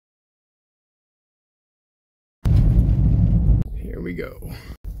we go. All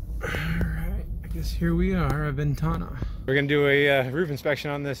right, I guess here we are at Ventana. We're gonna do a roof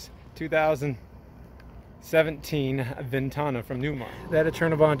inspection on this 2017 Ventana from Newmar. That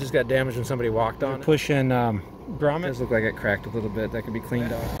Eternabond just got damaged when somebody walked on it. Pushing grommet. It does look like it cracked a little bit. That could be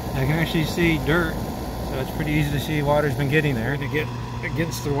cleaned off. I can actually see dirt, so it's pretty easy to see water's been getting there. To get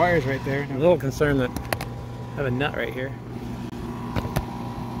against the wires right there. I'm a little concerned that I have a nut right here.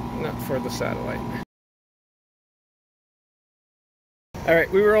 Nut for the satellite. All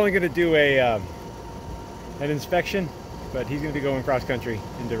right, we were only going to do an inspection, but he's going to be going cross country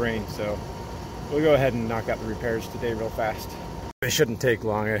into rain, so we'll go ahead and knock out the repairs today real fast. It shouldn't take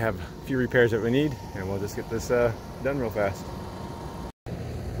long. I have a few repairs that we need, and we'll just get this done real fast.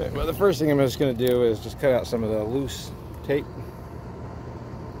 Okay, well, the first thing I'm just going to do is just cut out some of the loose tape.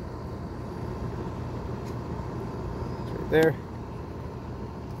 It's right there.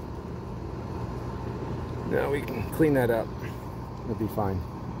 Now we can clean that up. It'll be fine.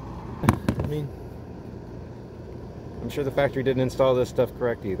 I mean, I'm sure the factory didn't install this stuff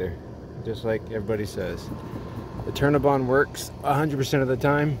correct either, just like everybody says. The Eternabond works 100% of the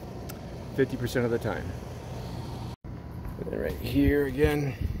time, 50% of the time. And then right here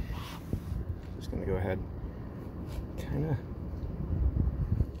again, just gonna go ahead, kind of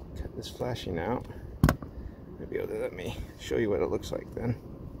cut this flashing out. Maybe it'll let me show you what it looks like then.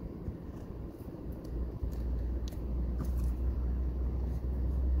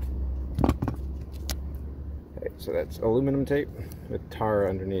 So that's aluminum tape with tar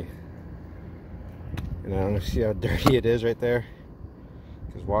underneath. And I don't know, see how dirty it is right there?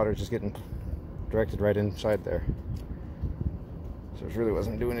 Because water's just getting directed right inside there. So it really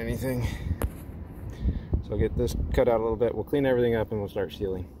wasn't doing anything. So I'll get this cut out a little bit. We'll clean everything up and we'll start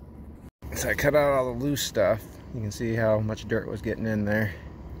sealing. So I cut out all the loose stuff. You can see how much dirt was getting in there.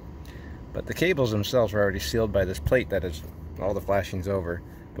 But the cables themselves are already sealed by this plate that is all the flashing's over.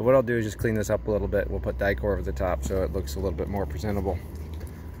 But what I'll do is just clean this up a little bit. We'll put dicor over the top so it looks a little bit more presentable.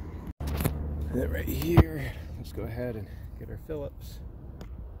 And then right here, let's go ahead and get our Phillips.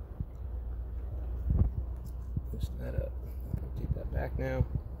 Loosen that up. Take that back now.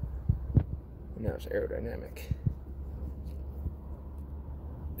 And now it's aerodynamic.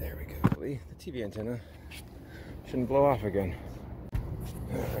 There we go. The TV antenna shouldn't blow off again.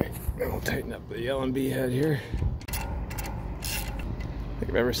 Alright, now we'll tighten up the LMB head here. I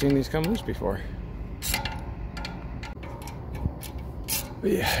think I've ever seen these come loose before.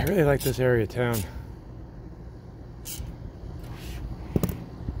 But yeah, I really like this area of town.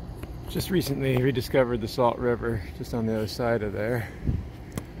 Just recently rediscovered the Salt River just on the other side of there.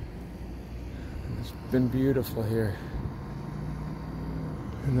 It's been beautiful here.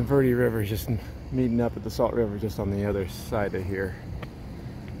 And the Verde River is just meeting up at the Salt River just on the other side of here.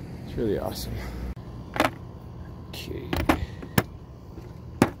 It's really awesome. Okay.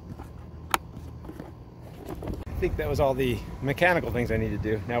 I think that was all the mechanical things I need to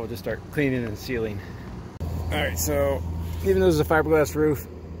do. Now we'll just start cleaning and sealing. All right, so even though this is a fiberglass roof,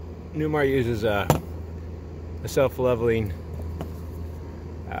 Newmar uses a self-leveling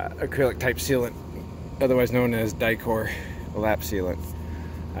acrylic type sealant, otherwise known as dicor, a lap sealant.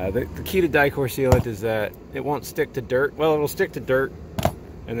 The key to dicor sealant is that it won't stick to dirt. Well, it'll stick to dirt,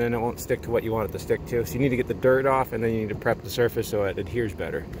 and then it won't stick to what you want it to stick to. So you need to get the dirt off, and then you need to prep the surface so it adheres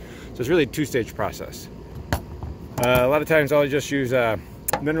better. So it's really a two-stage process. A lot of times I'll just use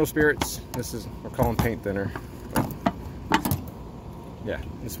mineral spirits. This is, we're calling paint thinner. Yeah,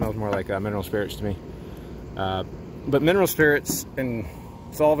 it smells more like mineral spirits to me. But mineral spirits and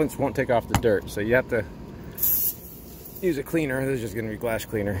solvents won't take off the dirt, so you have to use a cleaner. This is just going to be glass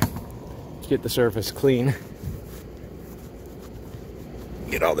cleaner to get the surface clean.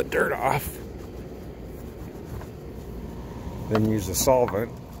 Get all the dirt off. Then use the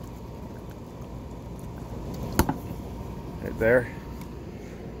solvent. Right there.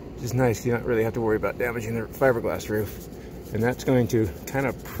 Which is nice, you don't really have to worry about damaging the fiberglass roof. And that's going to kind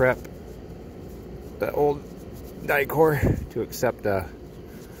of prep the old dicor to accept a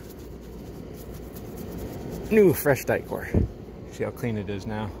new fresh dicor. See how clean it is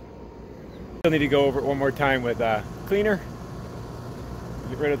now. Still need to go over it one more time with cleaner.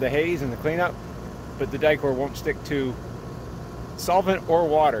 Get rid of the haze and the cleanup, but the dicor won't stick to solvent or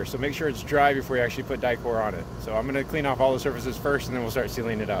water, so make sure it's dry before you actually put dicor on it. So I'm going to clean off all the surfaces first, and then we'll start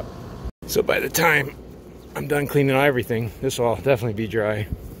sealing it up. So by the time I'm done cleaning everything, this will definitely be dry.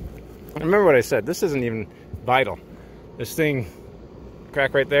 Remember what I said, this isn't even vital. This thing,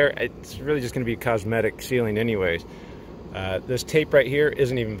 crack right there, it's really just going to be cosmetic sealing anyways. This tape right here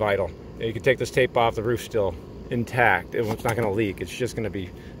isn't even vital. You can take this tape off, the roof's still intact. It's not going to leak. It's just going to be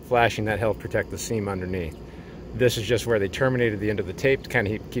flashing. That helps protect the seam underneath. This is just where they terminated the end of the tape to kind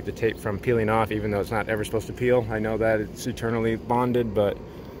of keep the tape from peeling off, even though it's not ever supposed to peel. I know that it's eternally bonded, but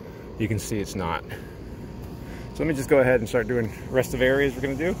you can see it's not. So let me just go ahead and start doing the rest of the areas we're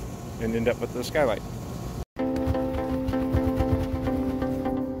going to do and end up with the skylight.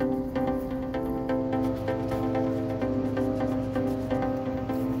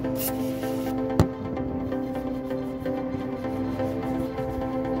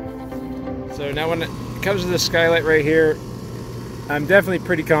 So now when it comes to the skylight right here, I'm definitely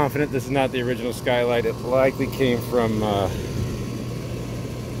pretty confident this is not the original skylight. It likely came from an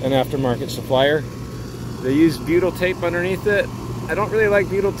aftermarket supplier. They use butyl tape underneath it. I don't really like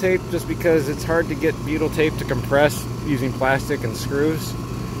butyl tape just because it's hard to get butyl tape to compress using plastic and screws.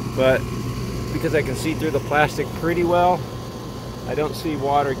 But because I can see through the plastic pretty well, I don't see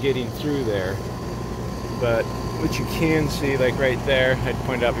water getting through there. But what you can see, like right there, I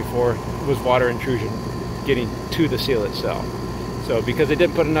pointed out before, was water intrusion getting to the seal itself. So because they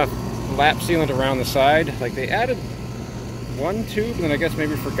didn't put enough lap sealant around the side, like they added one tube and then I guess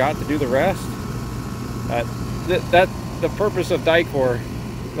maybe forgot to do the rest. The purpose of dicor,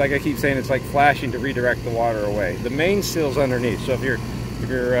 like I keep saying, it's like flashing to redirect the water away. The main seal's underneath, so if your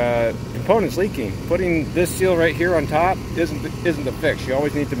component's leaking, putting this seal right here on top isn't the fix. You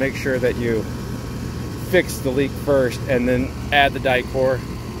always need to make sure that you fix the leak first and then add the dicor or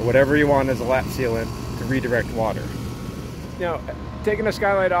whatever you want as a lap sealant to redirect water. Now, taking a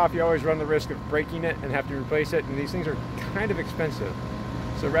skylight off, you always run the risk of breaking it and have to replace it, and these things are kind of expensive.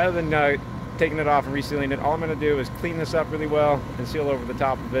 So rather than taking it off and resealing it, all I'm going to do is clean this up really well and seal over the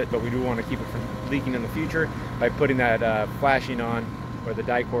top of it, but we do want to keep it from leaking in the future by putting that flashing on or the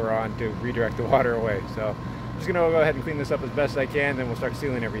dicor on to redirect the water away. So I'm just going to go ahead and clean this up as best I can, then we'll start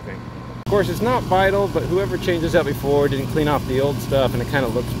sealing everything. Of course, it's not vital, but whoever changed this out before didn't clean off the old stuff and it kind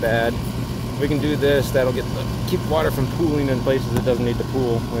of looks bad. We can do this, that'll keep water from pooling in places it doesn't need to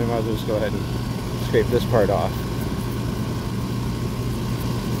pool. We might as well just go ahead and scrape this part off.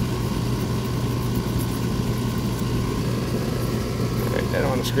 I don't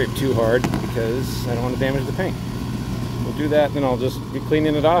want to scrape too hard because I don't want to damage the paint. We'll do that, then I'll just be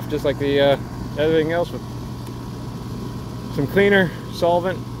cleaning it off just like the everything else with some cleaner,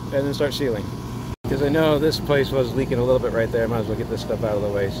 solvent, and then start sealing. Because I know this place was leaking a little bit right there. I might as well get this stuff out of the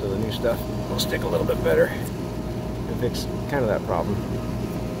way so the new stuff will stick a little bit better and fix kind of that problem.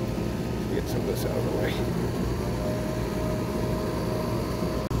 Get some of this out of the way.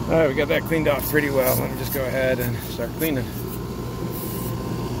 Alright, we got that cleaned off pretty well. Let me just go ahead and start cleaning.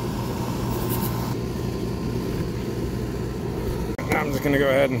 I'm just going to go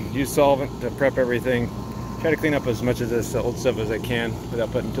ahead and use solvent to prep everything. Try to clean up as much of this old stuff as I can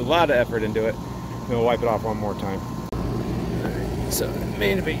without putting a lot of effort into it. And we'll wipe it off one more time. Alright, so it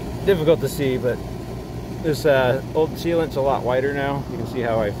may be difficult to see, but this old sealant's a lot whiter now. You can see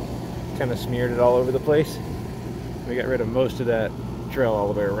how I kind of smeared it all over the place. We got rid of most of that trail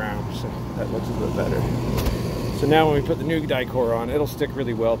all the way around, so that looks a little better. So now when we put the new dicor on, it'll stick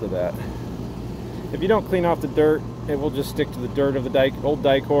really well to that. If you don't clean off the dirt, it will just stick to the dirt of the old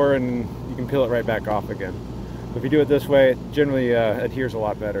dicor and you can peel it right back off again. But if you do it this way, it generally adheres a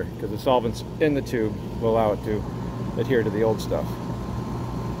lot better because the solvents in the tube will allow it to adhere to the old stuff.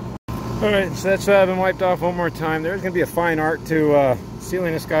 Alright, so that's been wiped off one more time. There's going to be a fine art to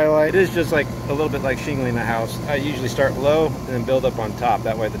sealing a skylight. It is just like a little bit like shingling a house. I usually start low and then build up on top.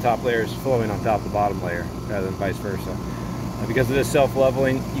 That way the top layer is flowing on top of the bottom layer rather than vice versa. Because of this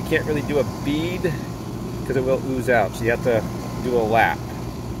self-leveling, you can't really do a bead because it will ooze out. So you have to do a lap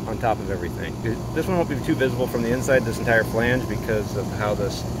on top of everything. This one won't be too visible from the inside, this entire flange, because of how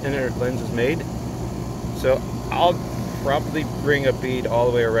this inner lens is made. So I'll probably bring a bead all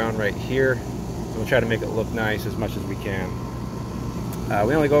the way around right here. And we'll try to make it look nice as much as we can.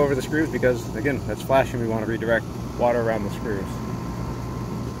 We only go over the screws because, again, that's flashing. We want to redirect water around the screws.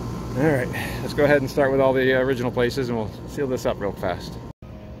 Alright, let's go ahead and start with all the original places and we'll seal this up real fast.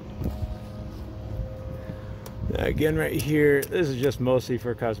 Now again, right here, this is just mostly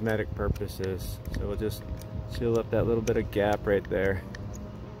for cosmetic purposes. So we'll just seal up that little bit of gap right there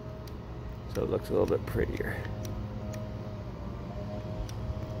so it looks a little bit prettier.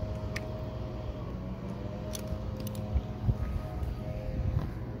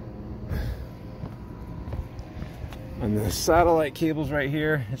 On the satellite cables right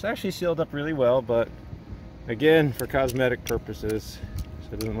here, it's actually sealed up really well, but again, for cosmetic purposes,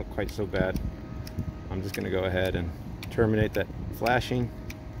 so it doesn't look quite so bad. I'm just going to go ahead and terminate that flashing.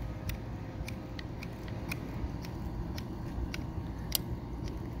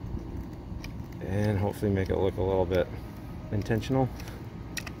 And hopefully make it look a little bit intentional.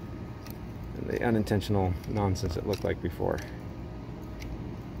 And the unintentional nonsense it looked like before.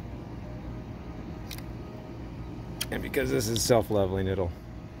 And because this is self-leveling, it'll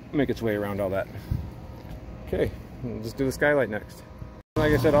make its way around all that. Okay, we'll just do the skylight next.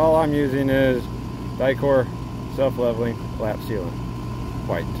 Like I said, all I'm using is dicor, self-leveling, lap sealant,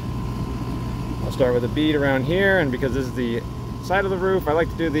 white. I'll start with a bead around here, and because this is the side of the roof, I like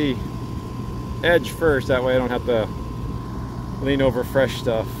to do the edge first. That way I don't have to lean over fresh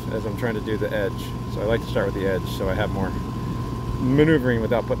stuff as I'm trying to do the edge. So I like to start with the edge so I have more maneuvering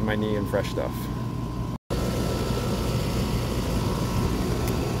without putting my knee in fresh stuff.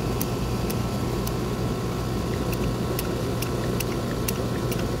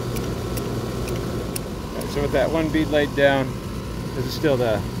 So with that one bead laid down, this is still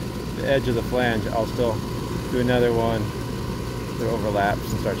the edge of the flange. I'll still do another one that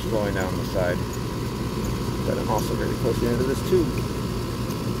overlaps and starts flowing down the side. But I'm also very close to the end of this tube.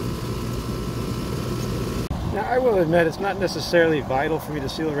 Now I will admit it's not necessarily vital for me to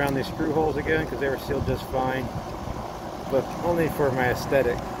seal around these screw holes again because they were sealed just fine, but only for my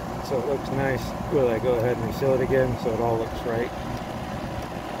aesthetic. So it looks nice. Will I go ahead and reseal it again so it all looks right?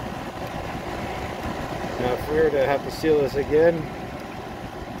 Now if we were to have to seal this again,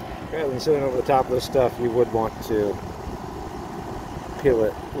 rather than sealing over the top of this stuff, you would want to peel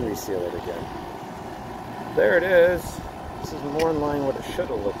it and reseal it again. There it is. This is more in line with what it should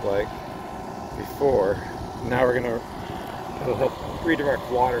have looked like before. Now we're going to, it'll help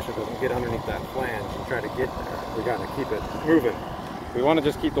redirect water so it doesn't get underneath that flange and try to get there. We got to keep it moving. We want to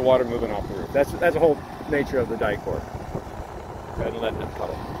just keep the water moving off the roof. That's the whole nature of the dicor. Rather than letting it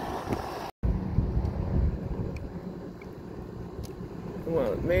puddle.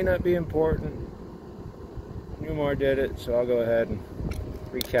 Well, it may not be important. Newmar did it, so I'll go ahead and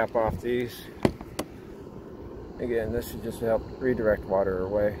recap off these. Again, this should just help redirect water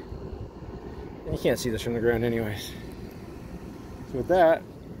away. And you can't see this from the ground anyways. So with that,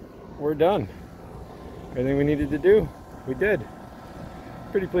 we're done. Everything we needed to do, we did.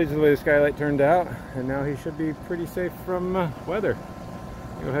 Pretty pleased with the way the skylight turned out, and now he should be pretty safe from weather.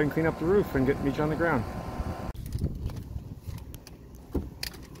 Go ahead and clean up the roof and get meat on the ground.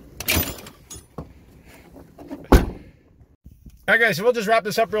 Alright guys, so we'll just wrap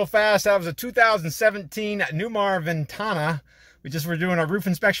this up real fast. That was a 2017 Newmar Ventana. We just were doing a roof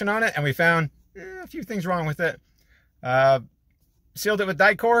inspection on it and we found a few things wrong with it. Sealed it with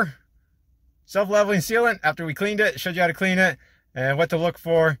dicor, self-leveling sealant. After we cleaned it, showed you how to clean it and what to look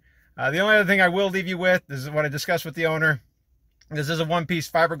for. The only other thing I will leave you with, this is what I discussed with the owner. This is a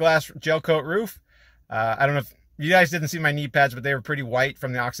one-piece fiberglass gel coat roof. I don't know if you guys didn't see my knee pads, but they were pretty white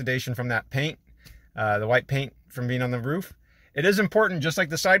from the oxidation from that paint, the white paint from being on the roof. It is important, just like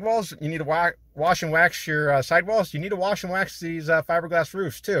the sidewalls, you need to wash and wax your sidewalls. You need to wash and wax these fiberglass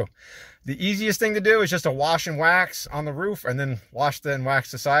roofs too. The easiest thing to do is just to wash and wax on the roof and then wash and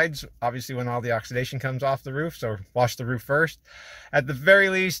wax the sides, obviously when all the oxidation comes off the roof, so wash the roof first. At the very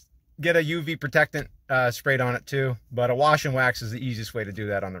least, get a UV protectant sprayed on it too, but a wash and wax is the easiest way to do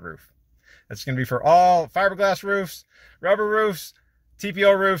that on the roof. That's going to be for all fiberglass roofs, rubber roofs,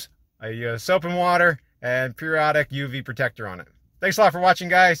 TPO roofs, soap and water, and periodic UV protector on it. Thanks a lot for watching,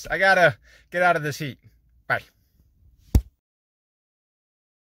 guys. I gotta get out of this heat. Bye.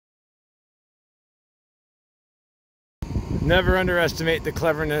 Never underestimate the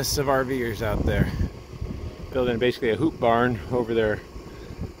cleverness of RVers out there. Building basically a hoop barn over their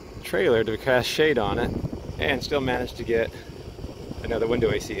trailer to cast shade on it and still manage to get another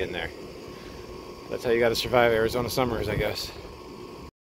window AC in there. That's how you gotta survive Arizona summers, I guess.